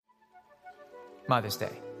Mother's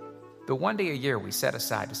Day, the one day a year we set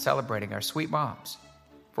aside to celebrating our sweet moms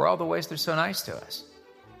for all the ways they're so nice to us.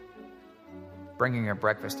 Bringing her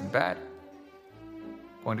breakfast in bed,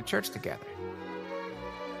 going to church together,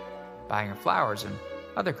 buying her flowers and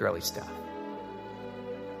other girly stuff,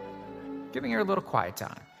 giving her a little quiet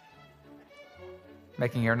time,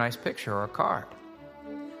 making her a nice picture or a card,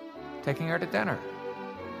 taking her to dinner,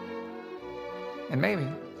 and maybe,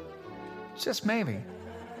 just maybe,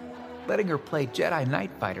 letting her play Jedi Knight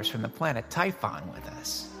Fighters from the planet Typhon with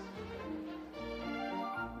us.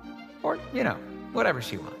 Or, whatever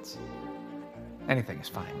she wants. Anything is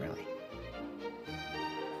fine, really.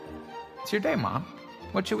 It's your day, Mom.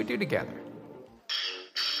 What should we do together?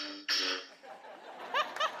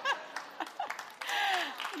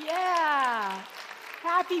 Yeah.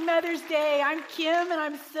 Happy Mother's Day. I'm Kim, and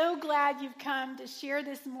I'm so glad you've come to share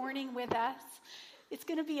this morning with us. It's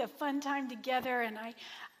going to be a fun time together, and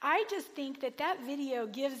I just think that video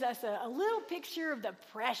gives us a little picture of the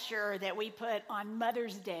pressure that we put on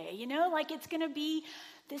Mother's Day. Like it's going to be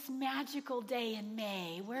this magical day in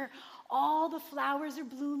May where all the flowers are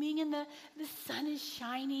blooming and the sun is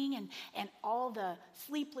shining and all the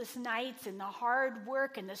sleepless nights and the hard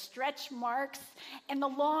work and the stretch marks and the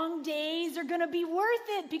long days are going to be worth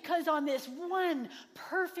it, because on this one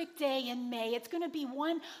perfect day in May, it's going to be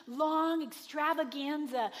one long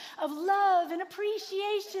extravaganza of love and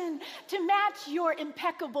appreciation to match your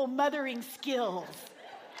impeccable mothering skills.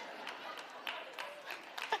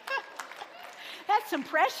 That's some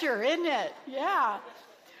pressure, isn't it? Yeah.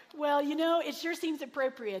 Well, it sure seems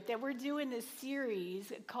appropriate that we're doing this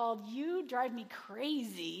series called You Drive Me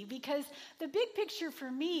Crazy, because the big picture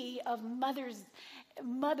for me of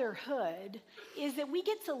motherhood is that we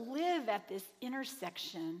get to live at this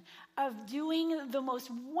intersection of doing the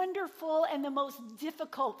most wonderful and the most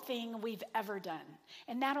difficult thing we've ever done.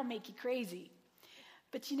 And that'll make you crazy.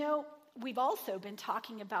 But we've also been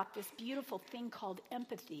talking about this beautiful thing called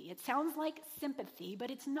empathy. It sounds like sympathy,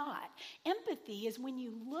 but it's not. Empathy is when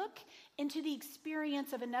you look into the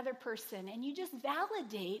experience of another person and you just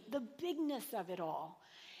validate the bigness of it all.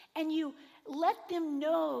 And you let them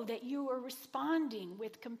know that you are responding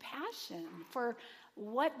with compassion for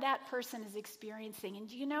what that person is experiencing.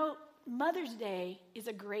 And Mother's Day is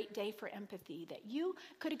a great day for empathy, that you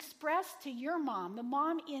could express to your mom, the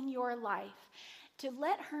mom in your life, to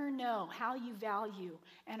let her know how you value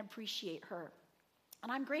and appreciate her.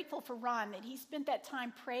 And I'm grateful for Ron that he spent that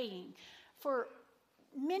time praying for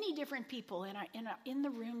many different people in the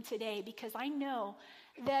room today, because I know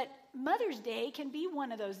that Mother's Day can be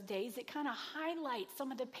one of those days that kind of highlights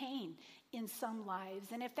some of the pain in some lives.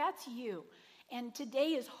 And if that's you, and today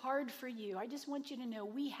is hard for you, I just want you to know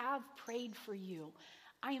we have prayed for you.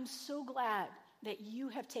 I am so glad that you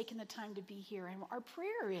have taken the time to be here. And our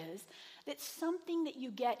prayer is that something that you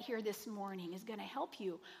get here this morning is going to help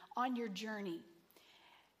you on your journey.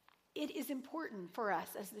 It is important for us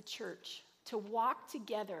as the church to walk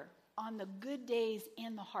together on the good days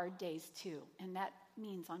and the hard days too. And that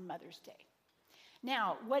means on Mother's Day.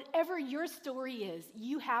 Now, whatever your story is,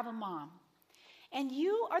 you have a mom. And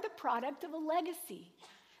you are the product of a legacy.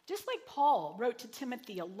 Just like Paul wrote to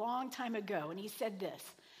Timothy a long time ago, and he said this: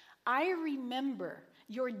 I remember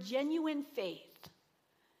your genuine faith,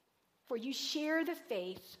 for you share the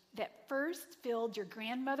faith that first filled your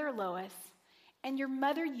grandmother Lois and your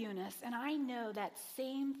mother Eunice, and I know that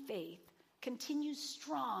same faith continues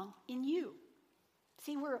strong in you.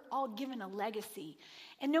 See, we're all given a legacy.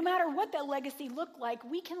 And no matter what that legacy looked like,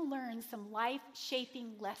 we can learn some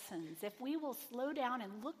life-shaping lessons if we will slow down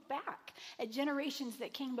and look back at generations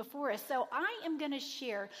that came before us. So I am going to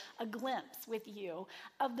share a glimpse with you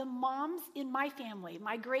of the moms in my family,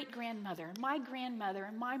 my great-grandmother, my grandmother,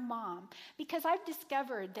 and my mom, because I've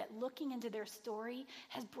discovered that looking into their story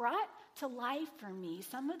has brought to life for me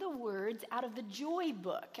some of the words out of the Joy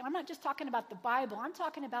book. And I'm not just talking about the Bible. I'm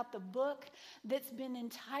talking about the book that's been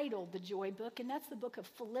entitled the Joy book, and that's the book of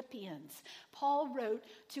Philippians. Paul wrote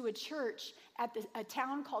to a church at a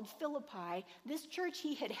town called Philippi. This church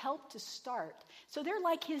he had helped to start. So they're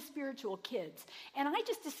like his spiritual kids. And I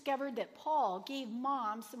just discovered that Paul gave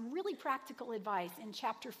moms some really practical advice in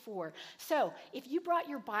chapter 4. So if you brought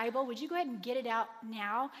your Bible, would you go ahead and get it out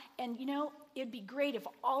now? And it'd be great if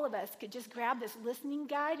all of us could just grab this listening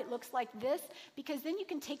guide. It looks like this, because then you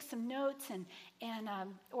can take some notes and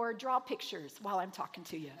or draw pictures while I'm talking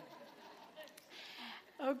to you.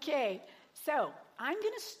 Okay, so I'm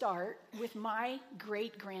going to start with my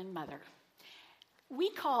great-grandmother. We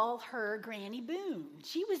call her Granny Boone.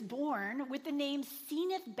 She was born with the name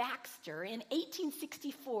Zenith Baxter in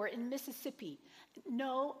 1864 in Mississippi.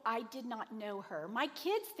 No, I did not know her. My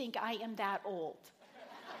kids think I am that old.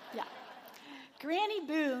 Yeah. Granny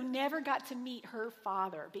Boone never got to meet her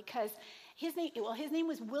father because his name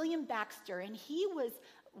was William Baxter, and he was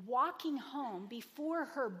walking home before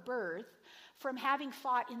her birth from having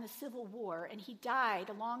fought in the Civil War, and he died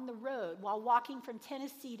along the road while walking from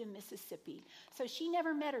Tennessee to Mississippi. So she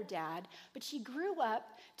never met her dad, but she grew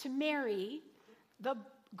up to marry the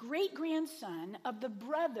great-grandson of the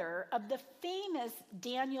brother of the famous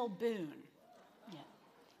Daniel Boone. Yeah.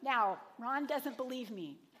 Now, Ron doesn't believe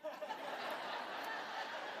me.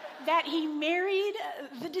 That he married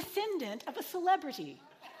the descendant of a celebrity.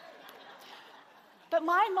 But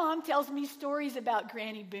my mom tells me stories about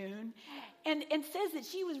Granny Boone and says that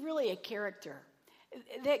she was really a character.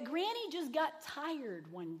 That Granny just got tired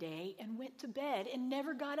one day and went to bed and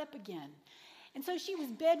never got up again. And so she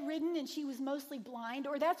was bedridden and she was mostly blind,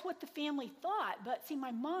 or that's what the family thought. But see,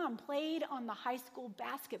 my mom played on the high school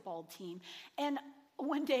basketball team, and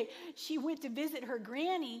one day she went to visit her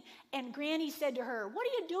granny, and Granny said to her, "What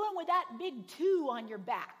are you doing with that big 2 on your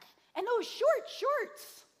back? And those short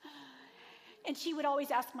shorts?" And she would always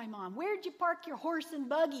ask my mom, "Where'd you park your horse and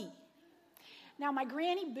buggy?" Now, my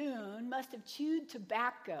Granny Boone must have chewed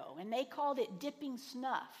tobacco, and they called it dipping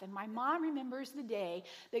snuff. And my mom remembers the day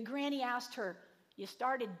that Granny asked her, "You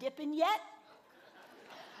started dipping yet?"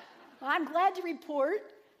 Well, I'm glad to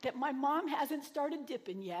report that my mom hasn't started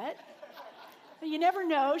dipping yet. You never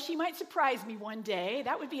know, she might surprise me one day.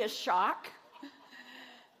 That would be a shock.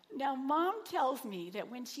 Now, Mom tells me that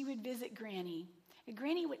when she would visit Granny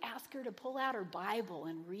would ask her to pull out her Bible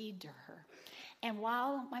and read to her. And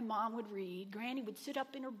while my mom would read, Granny would sit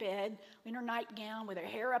up in her bed in her nightgown with her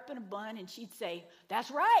hair up in a bun, and she'd say, "That's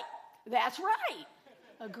right, that's right."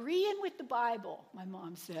 Agreeing with the Bible, my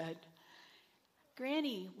mom said.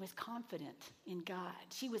 Granny was confident in God.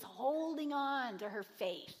 She was holding on to her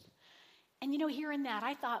faith. And hearing that,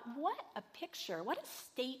 I thought, what a picture, what a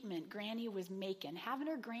statement Granny was making, having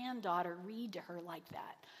her granddaughter read to her like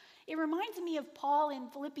that. It reminds me of Paul in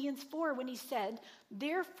Philippians 4 when he said,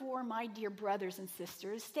 "Therefore, my dear brothers and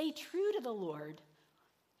sisters, stay true to the Lord."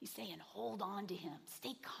 He's saying, hold on to him.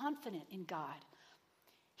 Stay confident in God.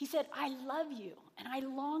 He said, "I love you, and I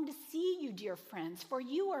long to see you, dear friends, for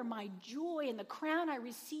you are my joy and the crown I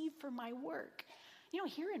receive for my work."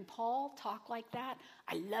 Hearing Paul talk like that,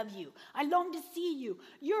 "I love you, I long to see you,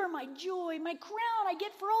 you're my joy, my crown I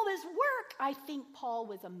get for all this work." I think Paul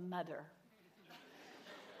was a mother.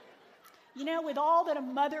 With all that a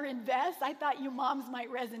mother invests, I thought you moms might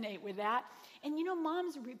resonate with that. And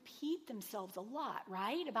moms repeat themselves a lot,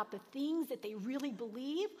 right? About the things that they really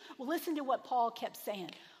believe. Well, listen to what Paul kept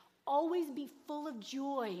saying. "Always be full of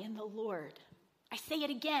joy in the Lord." I say it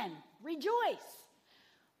again, rejoice.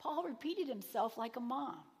 Paul repeated himself like a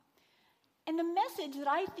mom. And the message that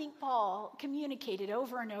I think Paul communicated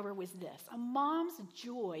over and over was this: a mom's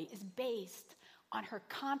joy is based on her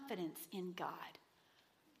confidence in God.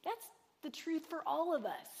 That's the truth for all of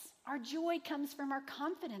us. Our joy comes from our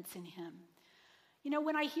confidence in him.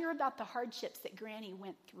 When I hear about the hardships that Granny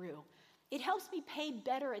went through, it helps me pay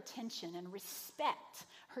better attention and respect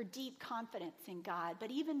her deep confidence in God. But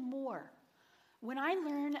even more, when I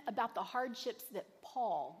learn about the hardships that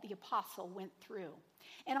Paul, the apostle, went through,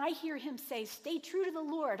 and I hear him say, "Stay true to the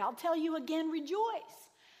Lord, I'll tell you again, rejoice,"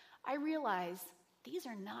 I realize these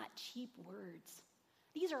are not cheap words.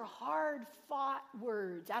 These are hard-fought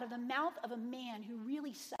words out of the mouth of a man who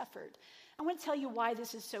really suffered. I want to tell you why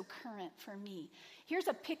this is so current for me. Here's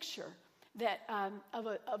a picture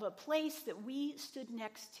of a place that we stood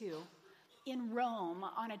next to in Rome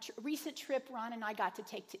on a recent trip Ron and I got to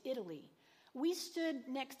take to Italy. We stood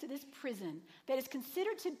next to this prison that is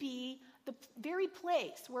considered to be the very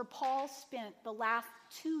place where Paul spent the last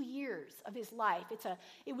 2 years of his life.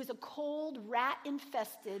 It was a cold,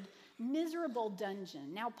 rat-infested, miserable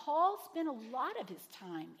dungeon. Now, Paul spent a lot of his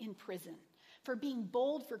time in prison for being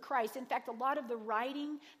bold for Christ. In fact, a lot of the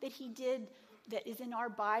writing that he did that is in our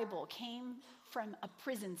Bible came from a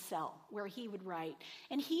prison cell where he would write.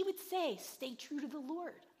 And he would say, "Stay true to the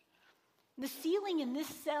Lord." The ceiling in this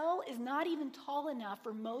cell is not even tall enough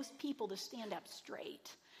for most people to stand up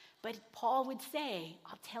straight. But Paul would say,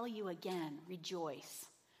 "I'll tell you again, rejoice."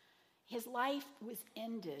 His life was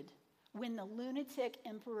ended when the lunatic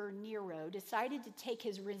Emperor Nero decided to take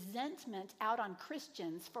his resentment out on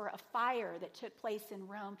Christians for a fire that took place in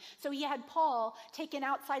Rome. So he had Paul taken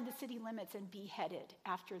outside the city limits and beheaded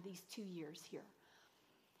after these 2 years here.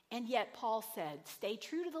 And yet Paul said, "Stay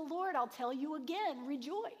true to the Lord, I'll tell you again,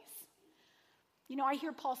 rejoice." I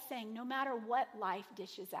hear Paul saying, no matter what life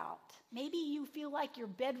dishes out, maybe you feel like you're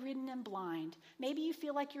bedridden and blind. Maybe you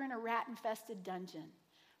feel like you're in a rat-infested dungeon,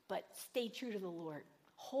 but stay true to the Lord.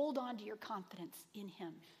 Hold on to your confidence in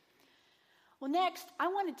him. Well, next, I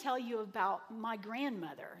want to tell you about my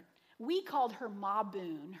grandmother. We called her Ma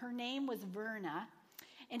Boone. Her name was Verna,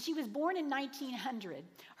 and she was born in 1900.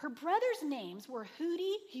 Her brothers' names were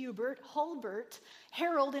Hootie, Hubert, Hulbert,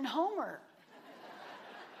 Harold, and Homer.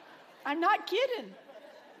 I'm not kidding.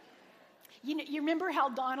 You remember how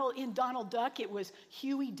in Donald Duck it was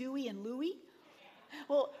Huey, Dewey, and Louie?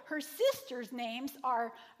 Well, her sisters' names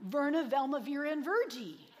are Verna, Velma, Vera, and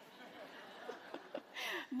Virgie.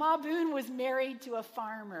 Ma Boone was married to a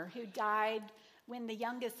farmer who died when the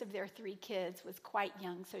youngest of their 3 kids was quite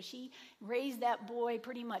young. So she raised that boy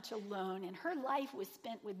pretty much alone, and her life was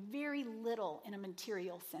spent with very little in a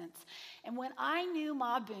material sense. And when I knew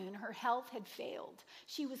Ma Boone, her health had failed.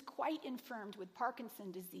 She was quite infirmed with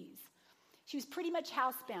Parkinson's disease. She was pretty much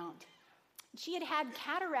housebound. She had had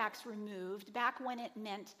cataracts removed back when it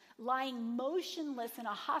meant lying motionless in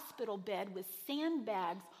a hospital bed with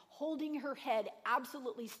sandbags holding her head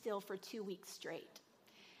absolutely still for 2 weeks straight.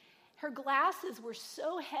 Her glasses were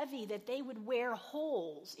so heavy that they would wear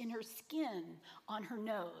holes in her skin on her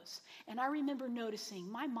nose. And I remember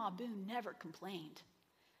noticing my Ma Boone never complained.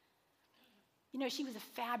 She was a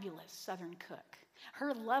fabulous Southern cook.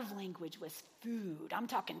 Her love language was food. I'm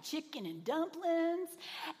talking chicken and dumplings,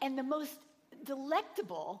 and the most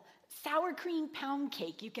delectable sour cream pound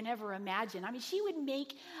cake you can ever imagine. She would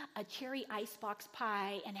make a cherry icebox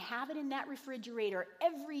pie and have it in that refrigerator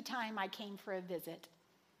every time I came for a visit.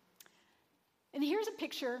 And here's a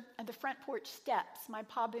picture of the front porch steps. My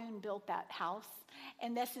Pa Boone built that house.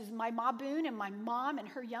 And this is my Ma Boone and my mom and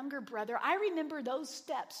her younger brother. I remember those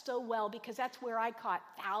steps so well because that's where I caught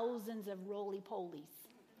thousands of roly-polies.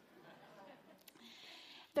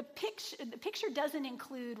 The picture doesn't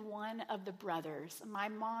include one of the brothers. My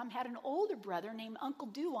mom had an older brother named Uncle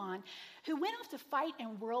Duan who went off to fight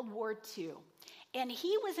in World War II. And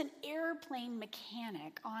he was an airplane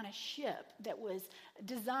mechanic on a ship that was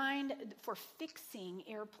designed for fixing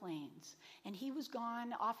airplanes. And he was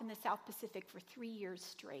gone off in the South Pacific for 3 years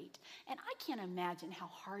straight. And I can't imagine how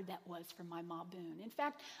hard that was for my Ma Boone. In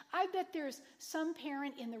fact, I bet there's some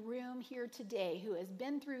parent in the room here today who has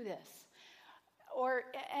been through this.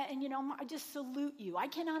 I just salute you. I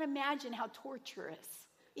cannot imagine how torturous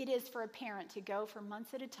it is for a parent to go for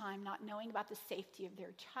months at a time not knowing about the safety of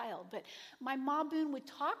their child. But my Ma Boone would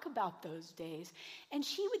talk about those days, and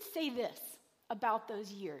she would say this about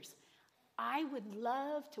those years. I would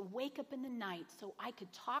love to wake up in the night so I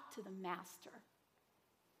could talk to the master.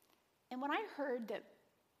 And when I heard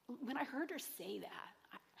her say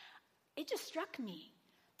that, it just struck me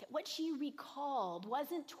that what she recalled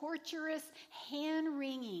wasn't torturous,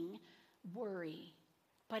 hand-wringing worry,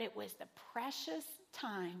 but it was the precious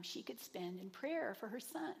time she could spend in prayer for her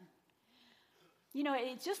son.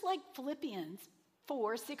 It's just like Philippians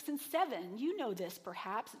 4, 6, and 7. You know this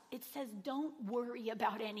perhaps. It says, don't worry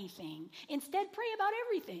about anything. Instead, pray about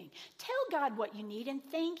everything. Tell God what you need and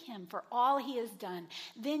thank him for all he has done.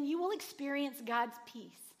 Then you will experience God's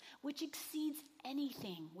peace, which exceeds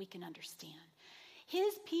anything we can understand.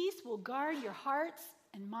 His peace will guard your hearts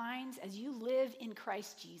and minds as you live in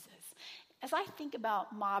Christ Jesus. As I think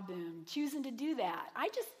about Ma Boone choosing to do that, I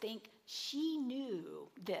just think she knew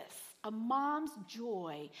this. A mom's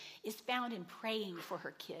joy is found in praying for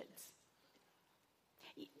her kids.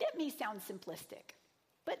 That may sound simplistic,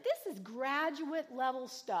 but this is graduate level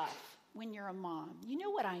stuff when you're a mom. You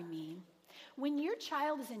know what I mean. When your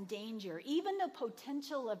child is in danger, even the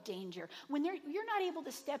potential of danger, when you're not able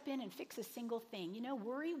to step in and fix a single thing,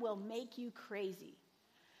 worry will make you crazy.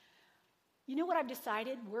 You know what I've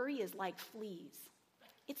decided? Worry is like fleas.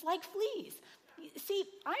 It's like fleas. See,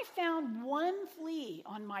 I found one flea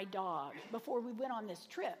on my dog before we went on this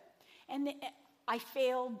trip. And I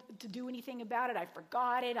failed to do anything about it. I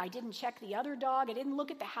forgot it. I didn't check the other dog. I didn't look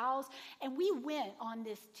at the house. And we went on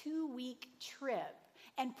this 2-week trip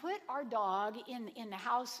and put our dog in the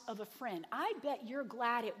house of a friend. I bet you're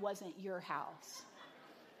glad it wasn't your house.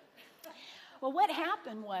 Well, what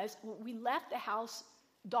happened was we left the house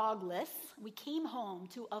dogless. We came home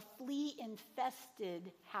to a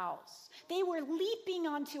flea-infested house. They were leaping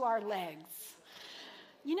onto our legs.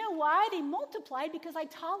 You know why? They multiplied because I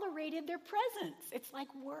tolerated their presence. It's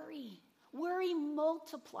like worry. Worry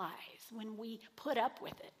multiplies when we put up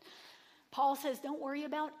with it. Paul says, don't worry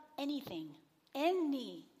about anything.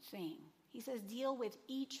 Anything. He says, deal with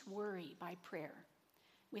each worry by prayer.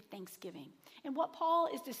 with thanksgiving. And what Paul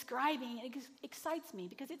is describing excites me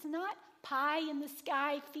because it's not pie in the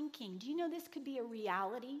sky thinking. Do you know this could be a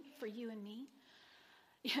reality for you and me?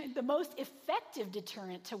 The most effective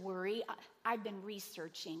deterrent to worry, I've been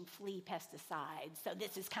researching flea pesticides, so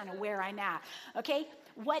this is kind of where I'm at, okay?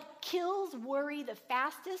 What kills worry the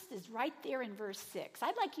fastest is right there in verse 6.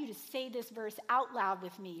 I'd like you to say this verse out loud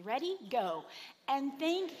with me. Ready? Go. And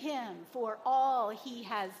thank him for all he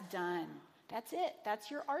has done. That's it.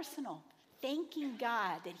 That's your arsenal. Thanking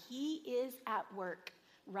God that he is at work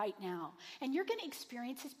right now. And you're going to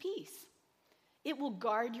experience his peace. It will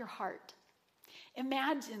guard your heart.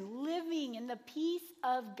 Imagine living in the peace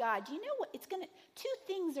of God. You know what? Two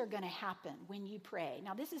things are going to happen when you pray.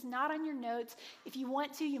 Now, this is not on your notes. If you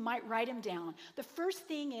want to, you might write them down. The first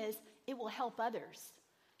thing is it will help others.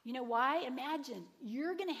 You know why? Imagine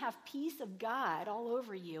you're going to have peace of God all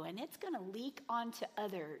over you, and it's going to leak onto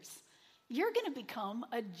others. You're going to become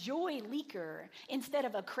a joy leaker instead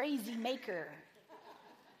of a crazy maker.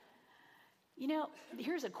 You know,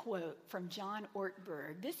 here's a quote from John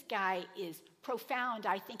Ortberg. This guy is profound,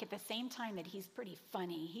 I think, at the same time that he's pretty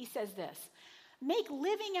funny. He says this: make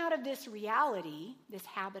living out of this reality, this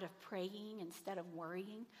habit of praying instead of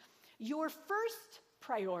worrying, your first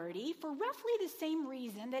priority for roughly the same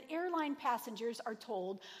reason that airline passengers are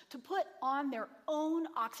told to put on their own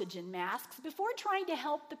oxygen masks before trying to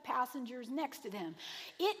help the passengers next to them.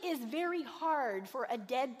 It is very hard for a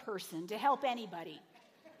dead person to help anybody.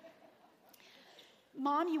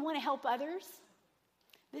 Mom, you want to help others?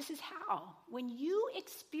 This is how. When you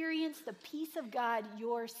experience the peace of God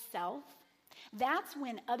yourself, that's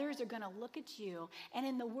when others are going to look at you, and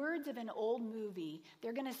in the words of an old movie,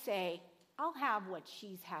 they're going to say, I'll have what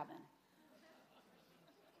she's having.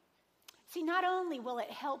 See, not only will it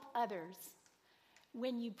help others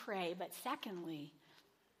when you pray, but secondly,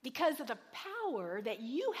 because of the power that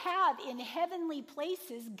you have in heavenly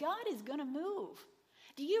places, God is going to move.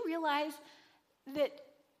 Do you realize that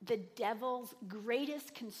the devil's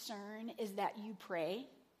greatest concern is that you pray?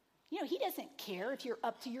 You know, he doesn't care if you're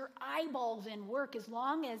up to your eyeballs in work as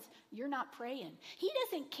long as you're not praying. He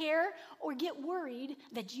doesn't care or get worried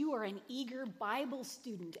that you are an eager Bible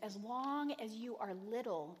student as long as you are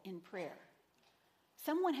little in prayer.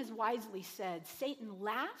 Someone has wisely said, Satan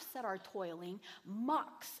laughs at our toiling,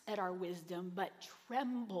 mocks at our wisdom, but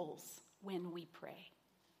trembles when we pray.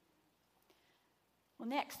 Well,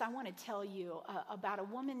 next, I want to tell you about a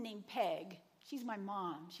woman named Peg. She's my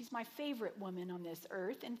mom. She's my favorite woman on this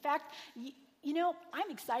earth. In fact, you know, I'm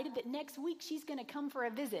excited that next week she's going to come for a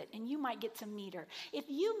visit, and you might get to meet her. If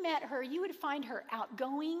you met her, you would find her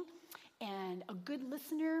outgoing and a good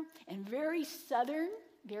listener and very Southern,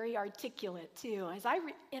 very articulate, too. As I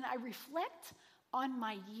reflect on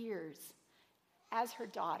my years as her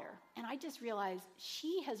daughter, and I just realized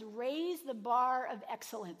she has raised the bar of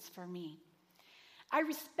excellence for me. I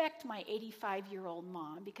respect my 85-year-old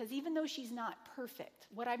mom because even though she's not perfect,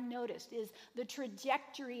 what I've noticed is the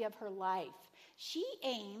trajectory of her life. She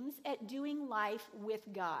aims at doing life with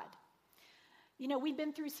God. You know, we've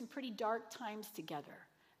been through some pretty dark times together,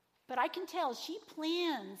 but I can tell she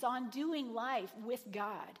plans on doing life with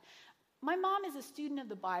God. My mom is a student of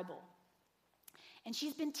the Bible, and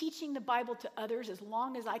she's been teaching the Bible to others as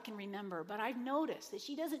long as I can remember. But I've noticed that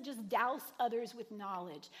she doesn't just douse others with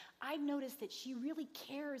knowledge. I've noticed that she really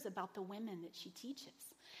cares about the women that she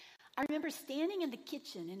teaches. I remember standing in the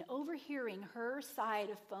kitchen and overhearing her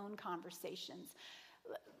side of phone conversations.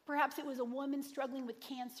 Perhaps it was a woman struggling with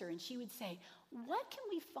cancer, and she would say, what can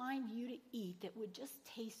we find you to eat that would just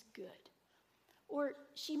taste good? Or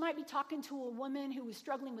she might be talking to a woman who was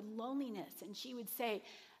struggling with loneliness, and she would say,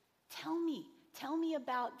 Tell me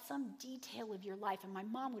about some detail of your life. And my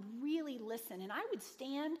mom would really listen. And I would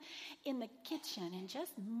stand in the kitchen and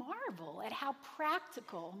just marvel at how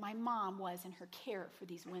practical my mom was in her care for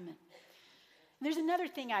these women. And there's another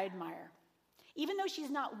thing I admire. Even though she's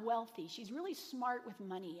not wealthy, she's really smart with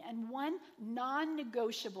money. And one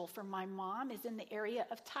non-negotiable for my mom is in the area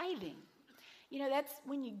of tithing. You know, that's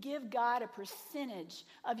when you give God a percentage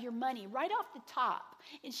of your money right off the top.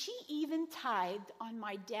 And she even tithed on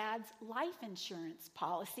my dad's life insurance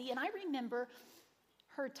policy. And I remember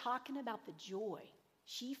her talking about the joy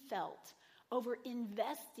she felt over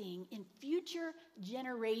investing in future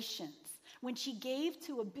generations. When she gave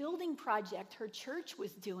to a building project her church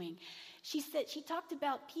was doing, she talked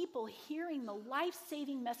about people hearing the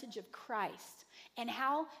life-saving message of Christ and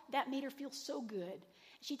how that made her feel so good.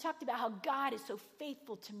 She talked about how God is so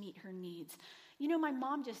faithful to meet her needs. You know, my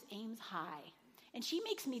mom just aims high. And she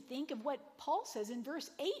makes me think of what Paul says in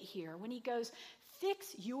verse 8 here when he goes,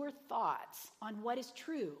 fix your thoughts on what is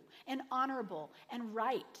true and honorable and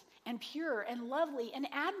right and pure and lovely and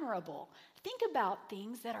admirable. Think about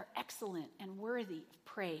things that are excellent and worthy of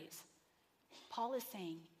praise. Paul is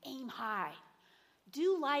saying, aim high.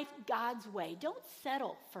 Do life God's way. Don't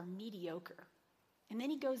settle for mediocre. And then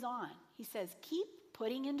he goes on. He says, keep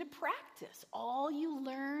putting into practice all you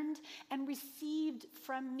learned and received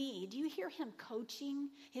from me. Do you hear him coaching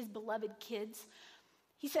his beloved kids?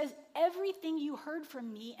 He says, everything you heard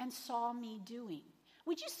from me and saw me doing.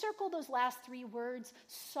 Would you circle those last three words?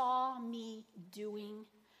 Saw me doing.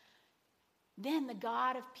 Then the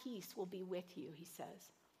God of peace will be with you, he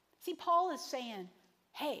says. See, Paul is saying,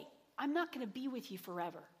 hey, I'm not going to be with you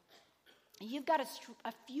forever. You've got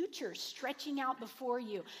a future stretching out before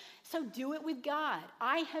you. So do it with God.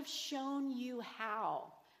 I have shown you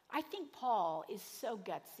how. I think Paul is so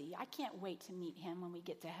gutsy. I can't wait to meet him when we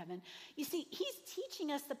get to heaven. You see, he's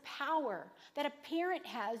teaching us the power that a parent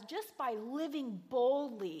has just by living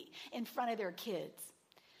boldly in front of their kids.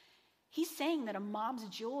 He's saying that a mom's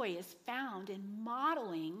joy is found in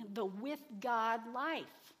modeling the with God life.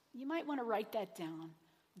 You might want to write that down.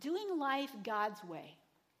 Doing life God's way.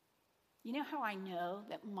 You know how I know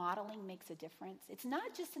that modeling makes a difference? It's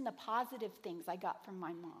not just in the positive things I got from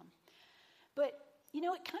my mom, but it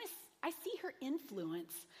kind of, I see her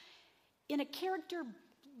influence in a character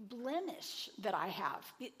blemish that I have.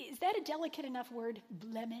 Is that a delicate enough word,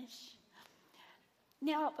 blemish?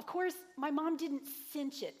 Now, of course, my mom didn't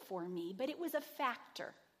cinch it for me, but it was a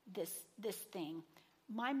factor, this thing.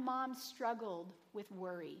 My mom struggled with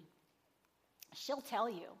worry. She'll tell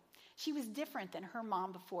you. She was different than her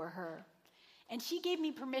mom before her. And she gave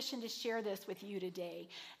me permission to share this with you today,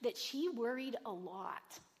 that she worried a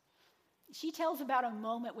lot. She tells about a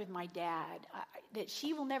moment with my dad that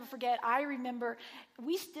she will never forget. I remember,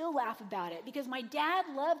 we still laugh about it because my dad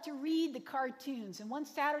loved to read the cartoons. And one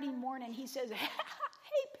Saturday morning he says,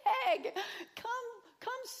 hey, Peg,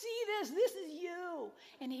 come see this. This is you.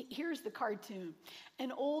 And here's the cartoon.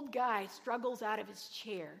 An old guy struggles out of his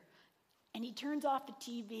chair. And he turns off the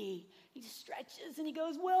TV. He stretches and he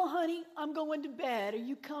goes, well, honey, I'm going to bed. Are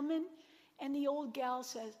you coming? And the old gal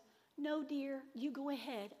says, no, dear, you go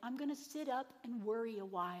ahead. I'm going to sit up and worry a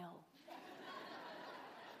while.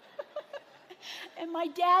 And my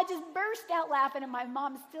dad just burst out laughing, and my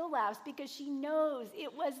mom still laughs because she knows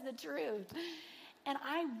it was the truth. And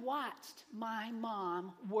I watched my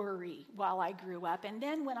mom worry while I grew up. And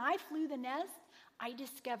then when I flew the nest, I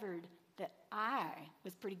discovered that I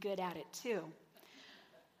was pretty good at it too.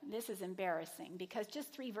 This is embarrassing because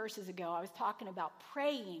just 3 verses ago, I was talking about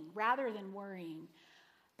praying rather than worrying.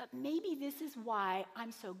 But maybe this is why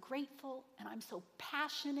I'm so grateful and I'm so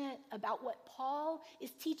passionate about what Paul is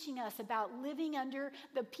teaching us about living under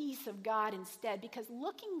the peace of God instead. Because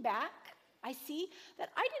looking back, I see that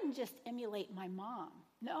I didn't just emulate my mom.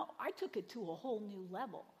 No, I took it to a whole new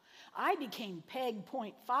level. I became Peg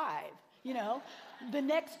 0.5, the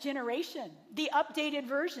next generation, the updated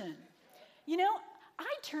version.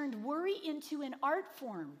 I turned worry into an art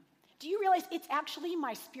form. Do you realize it's actually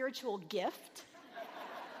my spiritual gift?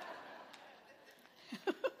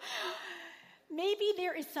 Maybe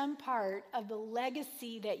there is some part of the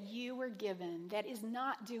legacy that you were given that is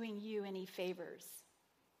not doing you any favors.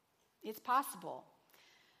 It's possible.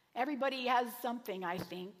 Everybody has something, I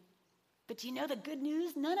think. But the good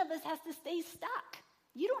news? None of us has to stay stuck.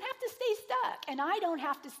 You don't have to stay stuck, and I don't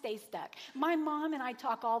have to stay stuck. My mom and I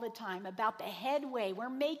talk all the time about the headway we're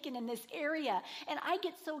making in this area, and I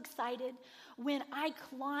get so excited when I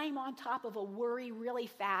climb on top of a worry really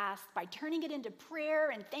fast by turning it into prayer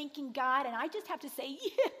and thanking God, and I just have to say,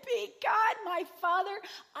 yippee, God, my Father,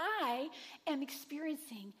 I am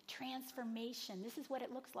experiencing transformation. This is what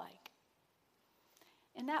it looks like.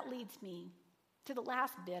 And that leads me to the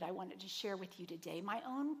last bit I wanted to share with you today, my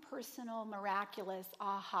own personal miraculous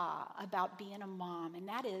aha about being a mom, and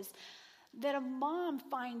that is that a mom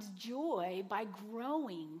finds joy by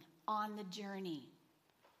growing on the journey,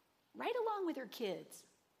 right along with her kids.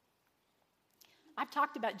 I've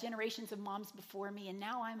talked about generations of moms before me, and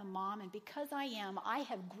now I'm a mom, and because I am, I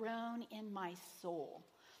have grown in my soul.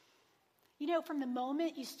 From the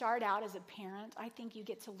moment you start out as a parent, I think you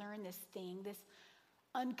get to learn this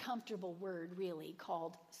uncomfortable word, really,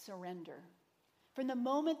 called surrender. From the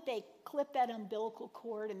moment they clip that umbilical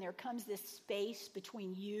cord and there comes this space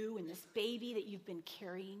between you and this baby that you've been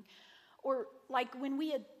carrying, or like when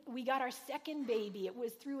we got our second baby, it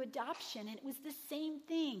was through adoption, and it was the same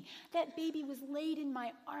thing. That baby was laid in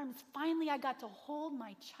my arms. Finally, I got to hold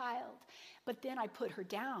my child, but then I put her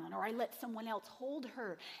down, or I let someone else hold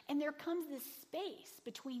her, and there comes this space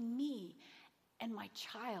between me and my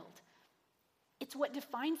child. It's what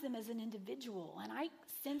defines them as an individual. And I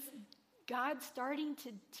sense God starting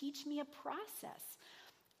to teach me a process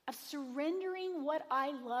of surrendering what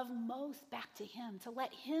I love most back to him, to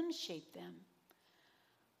let him shape them.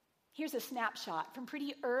 Here's a snapshot from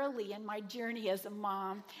pretty early in my journey as a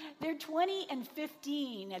mom. They're 20 and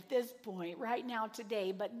 15 at this point, right now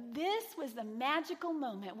today. But this was the magical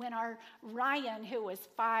moment when our Ryan, who was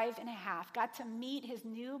 5.5, got to meet his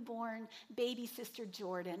newborn baby sister,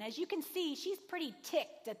 Jordan. As you can see, she's pretty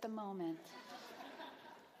ticked at the moment.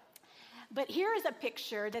 But here is a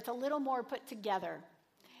picture that's a little more put together.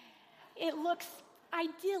 It looks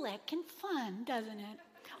idyllic and fun, doesn't it?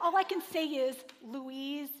 All I can say is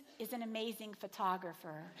Louise is an amazing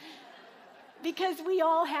photographer because we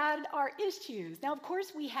all had our issues. Now, of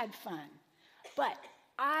course, we had fun, but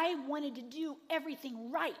I wanted to do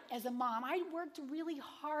everything right as a mom. I worked really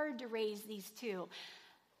hard to raise these two,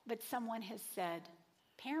 but someone has said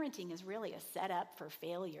parenting is really a setup for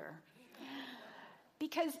failure.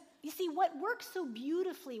 Because, you see, what works so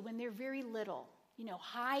beautifully when they're very little,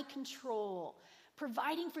 high control,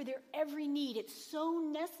 providing for their every need, it's so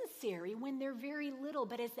necessary when they're very little,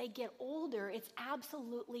 but as they get older, it's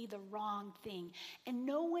absolutely the wrong thing. And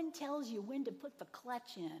no one tells you when to put the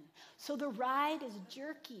clutch in. So the ride is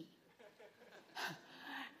jerky.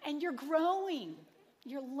 And you're growing.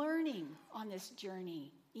 You're learning on this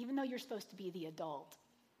journey, even though you're supposed to be the adult.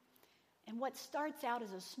 And what starts out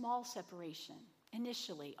as a small separation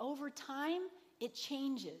initially, over time, it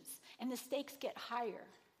changes, and the stakes get higher.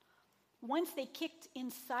 Once they kicked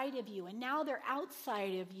inside of you, and now they're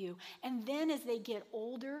outside of you, and then as they get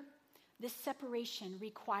older, this separation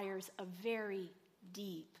requires a very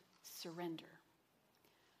deep surrender.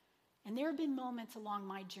 And there have been moments along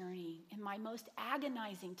my journey, in my most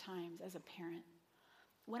agonizing times as a parent,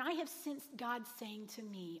 when I have sensed God saying to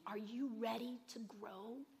me, "Are you ready to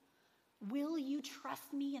grow? Will you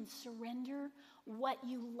trust me and surrender what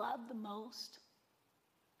you love the most?"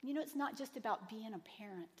 It's not just about being a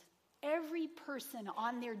parent. Every person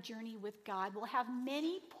on their journey with God will have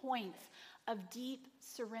many points of deep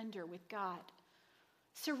surrender with God.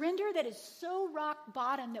 Surrender that is so rock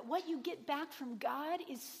bottom that what you get back from God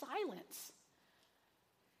is silence.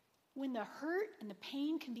 When the hurt and the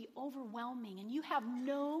pain can be overwhelming and you have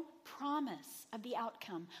no promise of the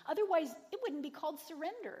outcome. Otherwise, it wouldn't be called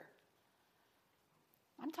surrender.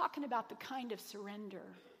 I'm talking about the kind of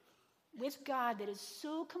surrender with God that is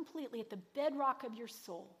so completely at the bedrock of your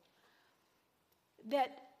soul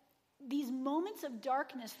that these moments of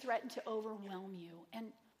darkness threaten to overwhelm you.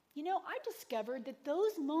 And, I discovered that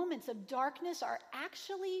those moments of darkness are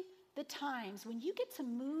actually the times when you get to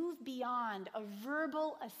move beyond a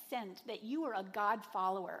verbal assent that you are a God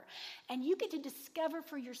follower. And you get to discover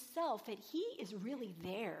for yourself that he is really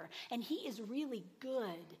there and he is really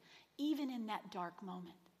good, even in that dark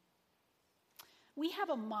moment. We have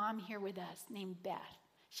a mom here with us named Beth.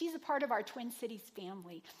 She's a part of our Twin Cities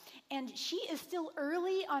family. And she is still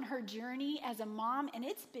early on her journey as a mom, and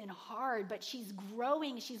it's been hard, but she's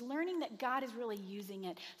growing. She's learning that God is really using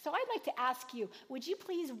it. So I'd like to ask you, would you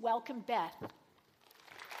please welcome Beth?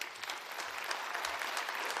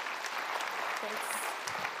 Thanks.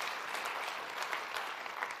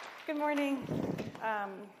 Good morning.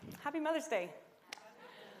 Happy Mother's Day.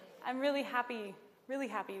 I'm really happy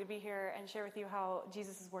to be here and share with you how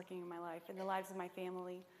Jesus is working in my life and the lives of my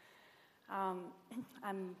family.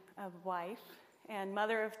 I'm a wife and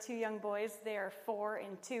mother of 2 young boys. They are 4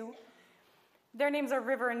 and 2. Their names are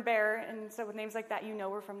River and Bear, and so with names like that,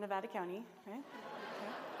 we're from Nevada County. Right?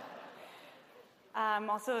 Okay. I'm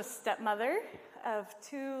also a stepmother of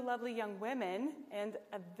 2 lovely young women and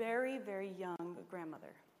a very, very young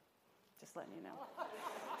grandmother. Just letting you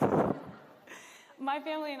know. My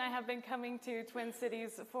family and I have been coming to Twin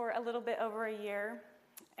Cities for a little bit over a year,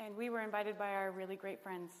 and we were invited by our really great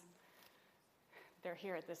friends. They're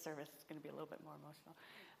here at this service. It's going to be a little bit more emotional.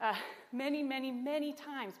 Many, many, many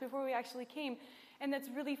times before we actually came. And that's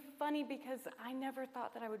really funny because I never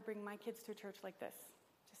thought that I would bring my kids to a church like this.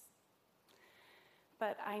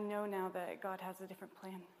 But I know now that God has a different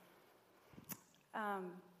plan.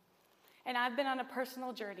 And I've been on a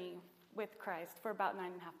personal journey with Christ for about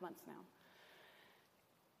 9.5 months now.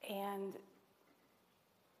 And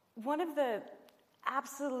one of the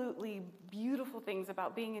absolutely beautiful things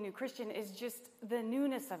about being a new Christian is just the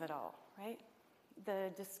newness of it all, right? The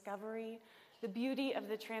discovery, the beauty of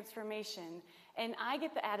the transformation. And I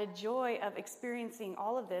get the added joy of experiencing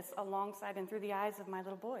all of this alongside and through the eyes of my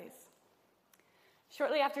little boys.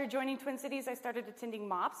 Shortly after joining Twin Cities, I started attending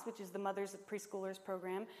MOPS, which is the Mothers of Preschoolers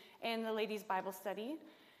program, and the Ladies' Bible Study.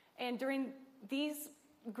 And during these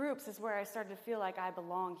groups is where I started to feel like I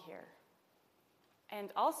belong here. And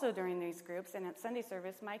also during these groups and at Sunday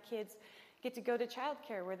service, my kids get to go to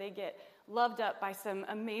childcare where they get loved up by some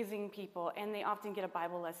amazing people, and they often get a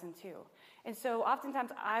Bible lesson too. And so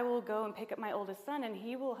oftentimes I will go and pick up my oldest son, and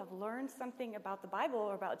he will have learned something about the Bible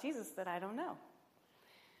or about Jesus that I don't know.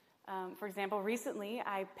 For example, recently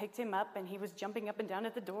I picked him up, and he was jumping up and down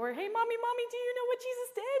at the door. Hey, mommy, do you know what Jesus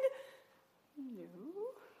did? No.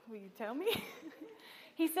 Will you tell me?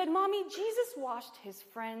 He said, Mommy, Jesus washed his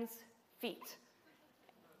friend's feet.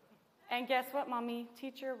 And guess what, Mommy?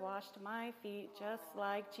 Teacher washed my feet just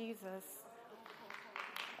like Jesus.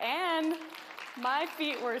 And my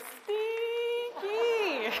feet were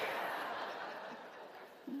stinky.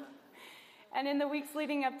 And in the weeks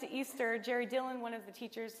leading up to Easter, Jerry Dillon, one of the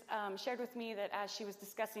teachers, shared with me that as she was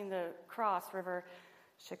discussing the cross, River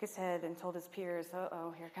shook his head and told his peers,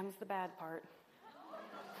 uh-oh, here comes the bad part.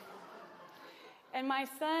 And my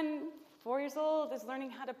son, 4 years old, is learning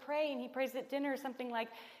how to pray, and he prays at dinner something like,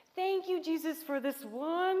 thank you, Jesus, for this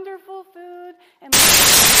wonderful food. And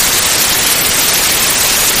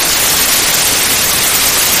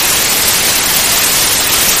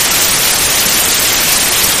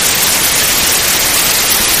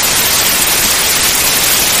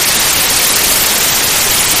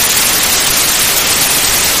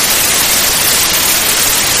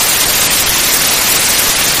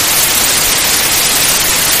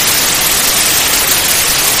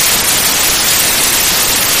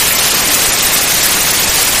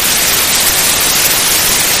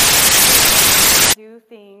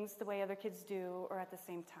the way other kids do or at the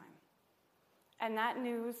same time. And that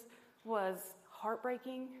news was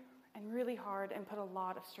heartbreaking and really hard and put a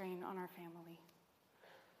lot of strain on our family.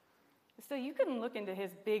 So you couldn't look into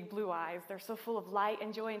his big blue eyes. They're so full of light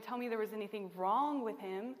and joy and tell me there was anything wrong with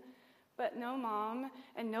him. But no mom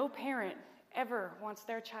and no parent ever wants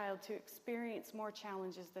their child to experience more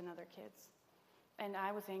challenges than other kids. And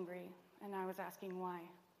I was angry, and I was asking why.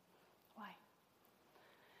 Why?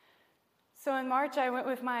 So in March, I went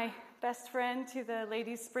with my best friend to the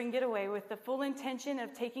ladies' spring getaway with the full intention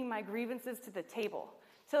of taking my grievances to the table,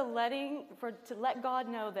 to let God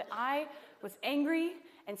know that I was angry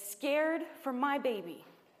and scared for my baby.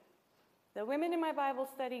 The women in my Bible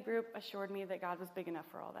study group assured me that God was big enough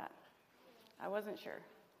for all that. I wasn't sure.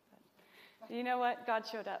 But you know what? God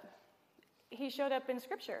showed up. He showed up in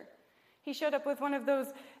Scripture. He showed up with one of those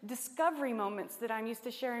discovery moments that I'm used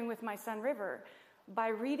to sharing with my son, River. By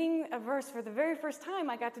reading a verse for the very first time,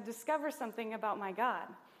 I got to discover something about my God.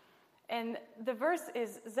 And the verse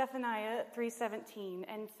is Zephaniah 3:17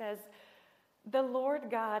 and says, the Lord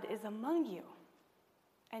God is among you,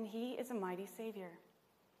 and he is a mighty Savior.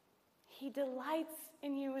 He delights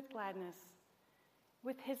in you with gladness.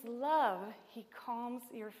 With his love, he calms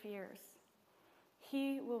your fears.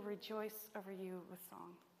 He will rejoice over you with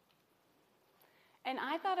song. And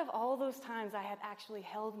I thought of all those times I had actually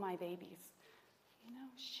held my babies. You know,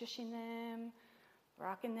 shushing them,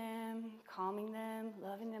 rocking them, calming them,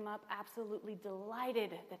 loving them up, absolutely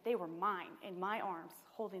delighted that they were mine in my arms,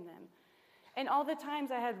 holding them. And all the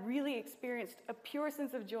times I had really experienced a pure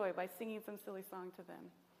sense of joy by singing some silly song to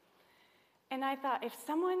them. And I thought, if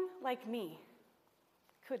someone like me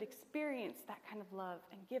could experience that kind of love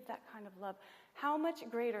and give that kind of love, how much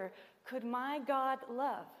greater could my God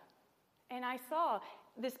love? And I saw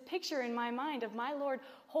this picture in my mind of my Lord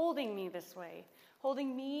holding me this way,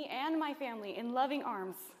 holding me and my family in loving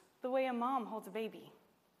arms, the way a mom holds a baby,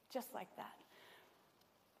 just like that.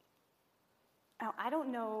 Now, I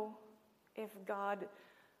don't know if God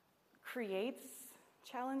creates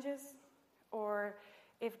challenges or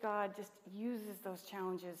if God just uses those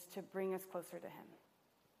challenges to bring us closer to him.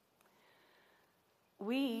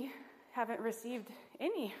 We haven't received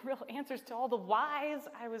any real answers to all the whys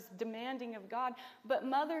I was demanding of God, but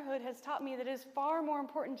motherhood has taught me that it is far more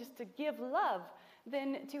important just to give love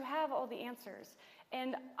than to have all the answers.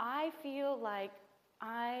 And I feel like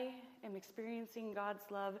I am experiencing God's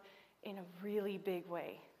love in a really big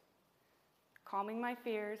way, calming my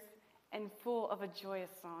fears and full of a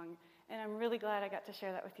joyous song. And I'm really glad I got to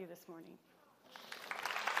share that with you this morning.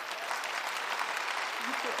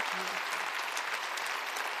 Thank you.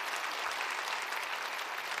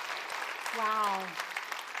 Wow.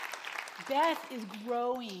 Beth is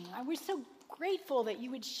growing. We're so grateful that you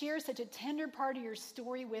would share such a tender part of your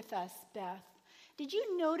story with us, Beth. Did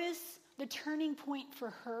you notice the turning point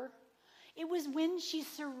for her? It was when she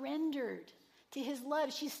surrendered to his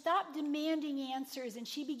love. She stopped demanding answers and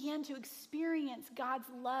she began to experience God's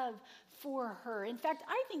love for her. In fact,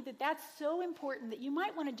 I think that that's so important that you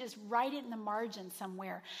might want to just write it in the margin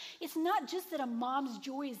somewhere. It's not just that a mom's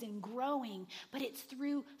joy is in growing, but it's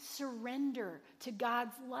through surrender to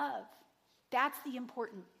God's love. That's the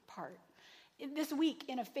important part. This week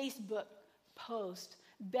in a Facebook post,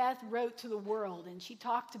 Beth wrote to the world, and she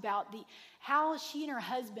talked about how she and her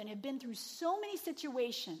husband have been through so many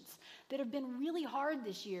situations that have been really hard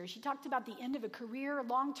this year. She talked about the end of a career,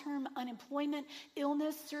 long-term unemployment,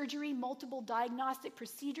 illness, surgery, multiple diagnostic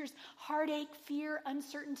procedures, heartache, fear,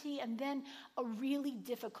 uncertainty, and then a really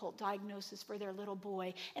difficult diagnosis for their little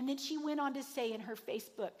boy. And then she went on to say in her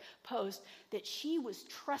Facebook post that she was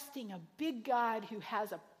trusting a big God who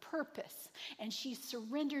has a purpose, and she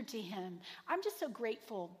surrendered to him. I'm just so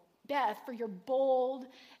grateful, Beth, for your bold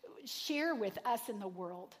share with us in the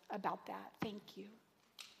world about that. Thank you.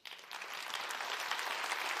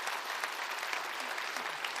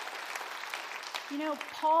 You know,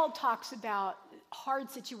 Paul talks about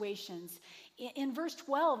hard situations in verse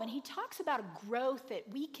 12, and he talks about a growth that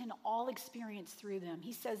we can all experience through them.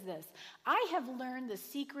 He says this, I have learned the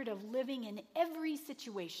secret of living in every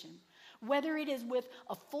situation, whether it is with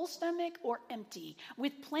a full stomach or empty,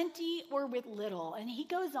 with plenty or with little. And he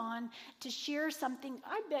goes on to share something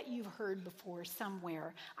I bet you've heard before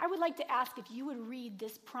somewhere. I would like to ask if you would read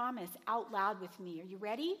this promise out loud with me. Are you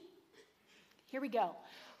ready? Here we go.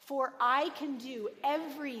 For I can do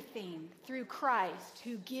everything through Christ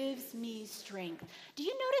who gives me strength. Do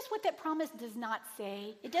you notice what that promise does not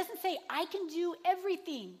say? It doesn't say, I can do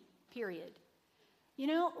everything, period. You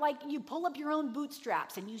know, like you pull up your own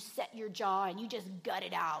bootstraps and you set your jaw and you just gut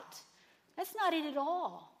it out. That's not it at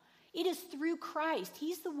all. It is through Christ.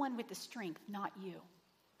 He's the one with the strength, not you.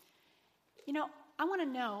 You know, I want to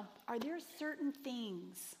know, are there certain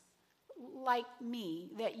things like me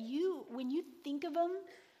that you, when you think of them,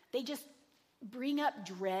 they just bring up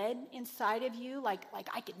dread inside of you, like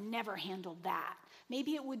I could never handle that.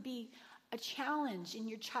 Maybe it would be a challenge in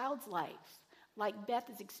your child's life, like Beth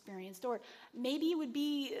has experienced, or maybe it would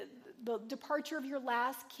be the departure of your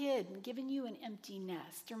last kid and giving you an empty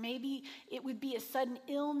nest, or maybe it would be a sudden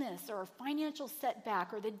illness or a financial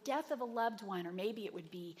setback or the death of a loved one, or maybe it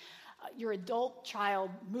would be your adult child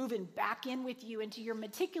moving back in with you into your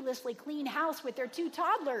meticulously clean house with their 2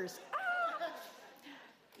 toddlers.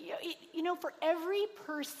 You know, for every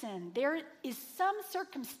person, there is some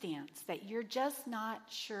circumstance that you're just not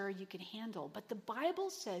sure you can handle. But the Bible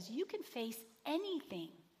says you can face anything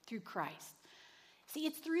through Christ. See,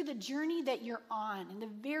 it's through the journey that you're on and the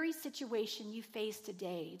very situation you face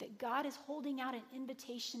today that God is holding out an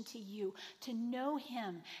invitation to you to know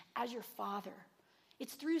him as your Father.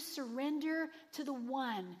 It's through surrender to the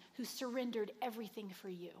one who surrendered everything for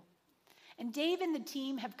you. And Dave and the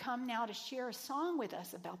team have come now to share a song with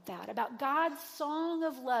us about that, about God's song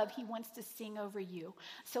of love he wants to sing over you.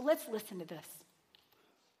 So let's listen to this.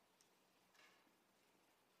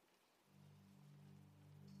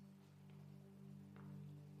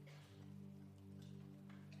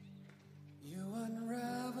 You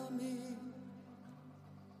unravel me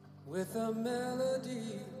with a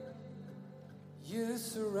melody. You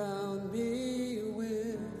surround me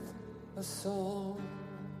with a song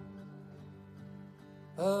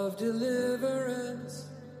of deliverance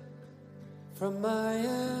from my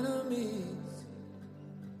enemies,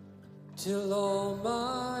 till all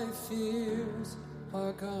my fears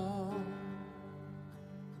are gone.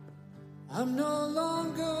 I'm no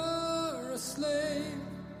longer a slave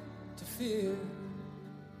to fear.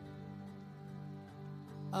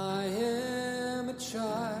 I am a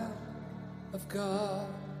child of God.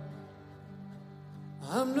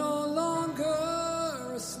 I'm no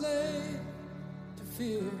longer a slave to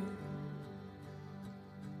fear.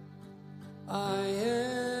 I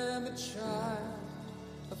am a child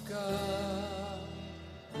of God.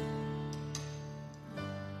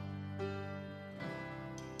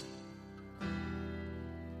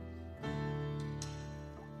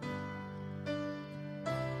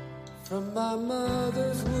 From my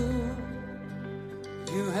mother's womb,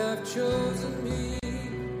 you have chosen me.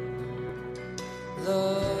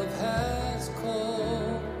 Love has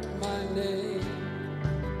called my name.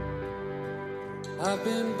 I've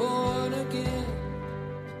been born again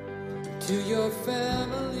to your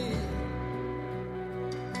family.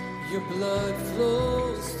 Your blood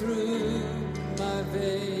flows through my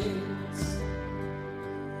veins.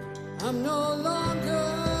 I'm no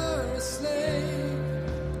longer a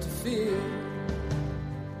slave to fear.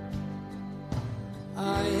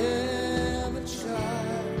 I am a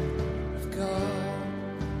child of God.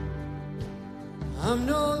 I'm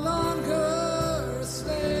no longer a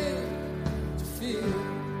slave to fear.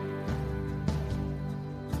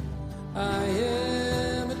 I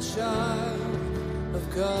am a child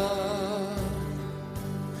of God.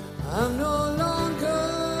 I'm no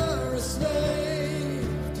longer a slave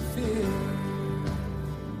to fear.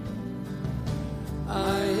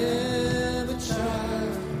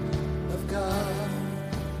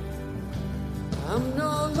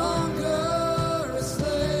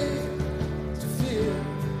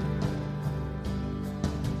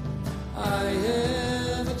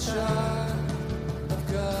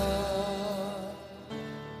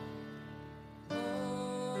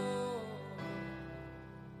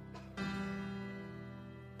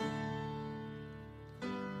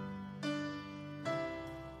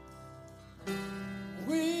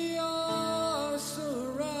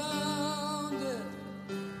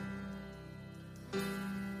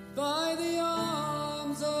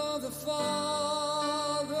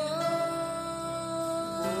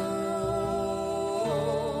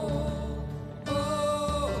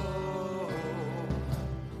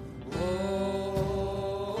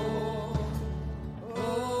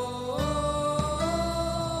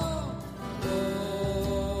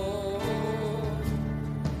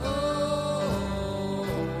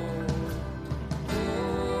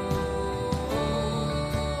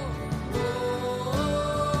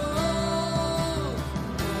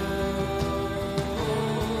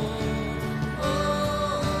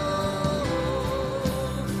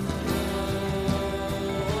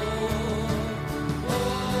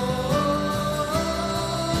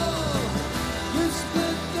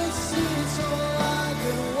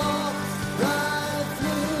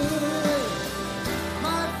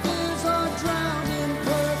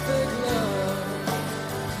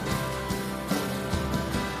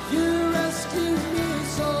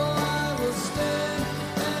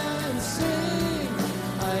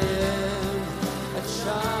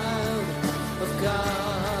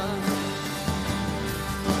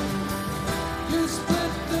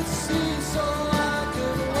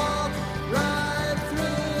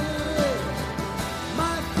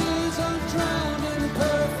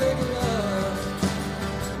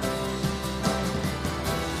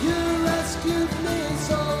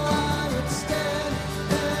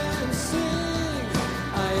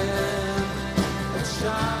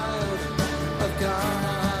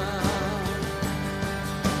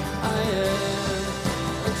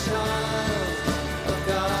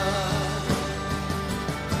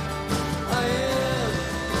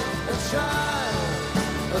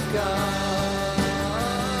 of God.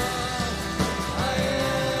 I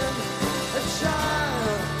am a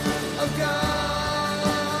child of God.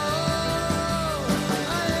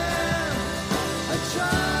 I am a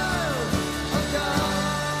child of God.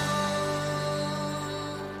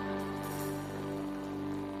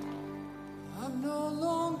 I'm no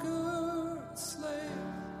longer a slave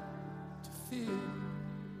to fear.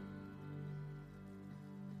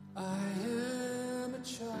 I am a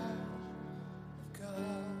child of God.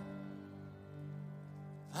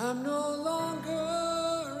 I'm no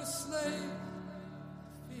longer a slave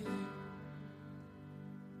to fear.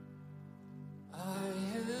 I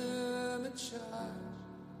am a child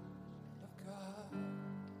of God.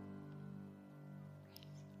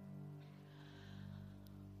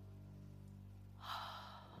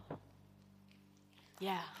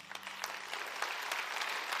 Yeah.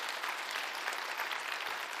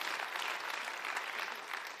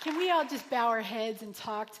 Can we all just bow our heads and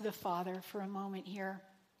talk to the Father for a moment here?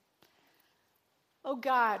 Oh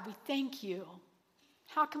God, we thank you.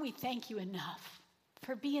 How can we thank you enough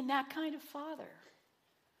for being that kind of Father?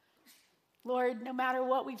 Lord, no matter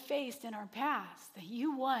what we've faced in our past, that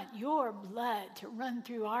you want your blood to run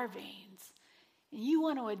through our veins, and you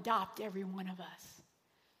want to adopt every one of us.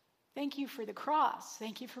 Thank you for the cross.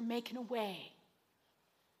 Thank you for making a way.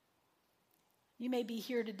 You may be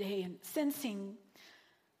here today and sensing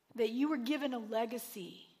that you were given a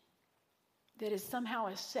legacy that is somehow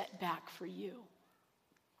a setback for you.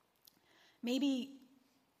 Maybe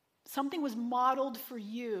something was modeled for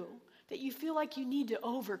you that you feel like you need to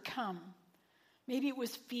overcome. Maybe it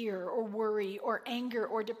was fear or worry or anger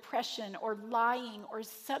or depression or lying or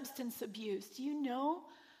substance abuse. Do you know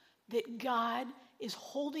that God is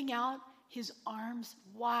holding out his arms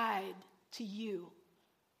wide to you,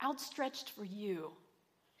 outstretched for you?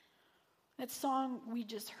 That song we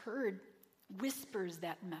just heard whispers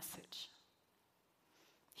that message.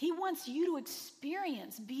 He wants you to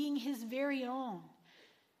experience being his very own.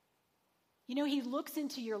 You know, he looks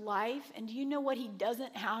into your life, and do you know what he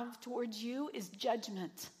doesn't have towards you is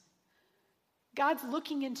judgment. God's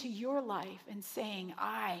looking into your life and saying,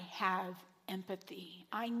 I have empathy.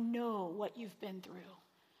 I know what you've been through.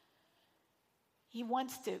 He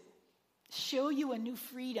wants to show you a new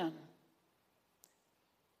freedom.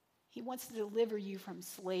 He wants to deliver you from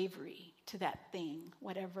slavery to that thing,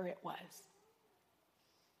 whatever it was.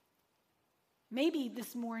 Maybe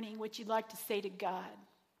this morning what you'd like to say to God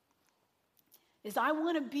is, I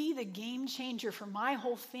want to be the game changer for my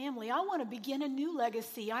whole family. I want to begin a new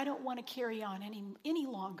legacy. I don't want to carry on any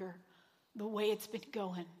longer the way it's been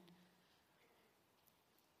going.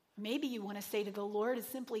 Maybe you want to say to the Lord is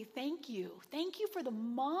simply, thank you. Thank you for the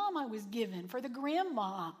mom I was given, for the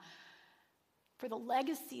grandma, for the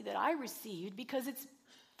legacy that I received, because it's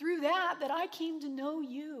through that I came to know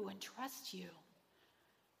you and trust you.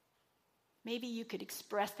 Maybe you could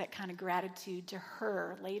express that kind of gratitude to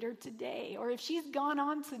her later today. Or if she's gone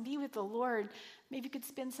on to be with the Lord, maybe you could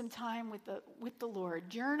spend some time with the Lord,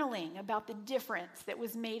 journaling about the difference that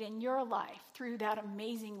was made in your life through that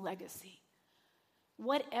amazing legacy.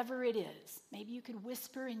 Whatever it is, maybe you could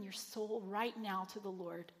whisper in your soul right now to the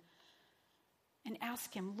Lord and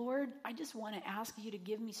ask him, Lord, I just want to ask you to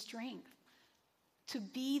give me strength to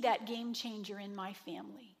be that game changer in my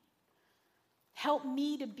family. Help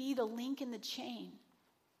me to be the link in the chain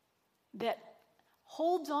that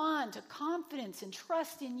holds on to confidence and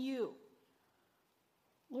trust in you.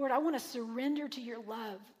 Lord, I want to surrender to your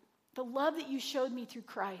love, the love that you showed me through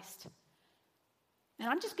Christ. And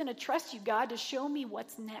I'm just going to trust you, God, to show me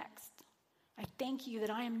what's next. I thank you that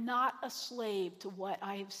I am not a slave to what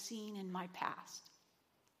I have seen in my past.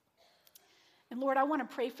 And Lord, I want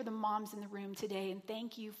to pray for the moms in the room today and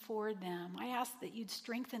thank you for them. I ask that you'd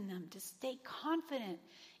strengthen them to stay confident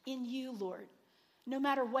in you, Lord, no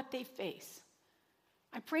matter what they face.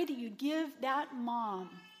 I pray that you'd give that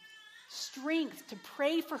mom strength to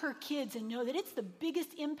pray for her kids and know that it's the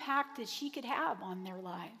biggest impact that she could have on their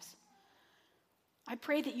lives. I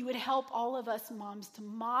pray that you would help all of us moms to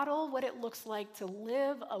model what it looks like to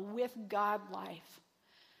live a with God life.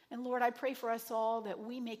 And Lord, I pray for us all that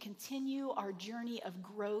we may continue our journey of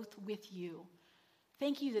growth with you.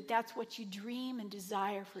 Thank you that that's what you dream and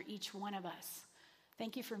desire for each one of us.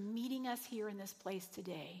 Thank you for meeting us here in this place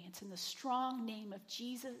today. It's in the strong name of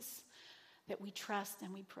Jesus that we trust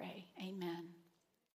and we pray. Amen.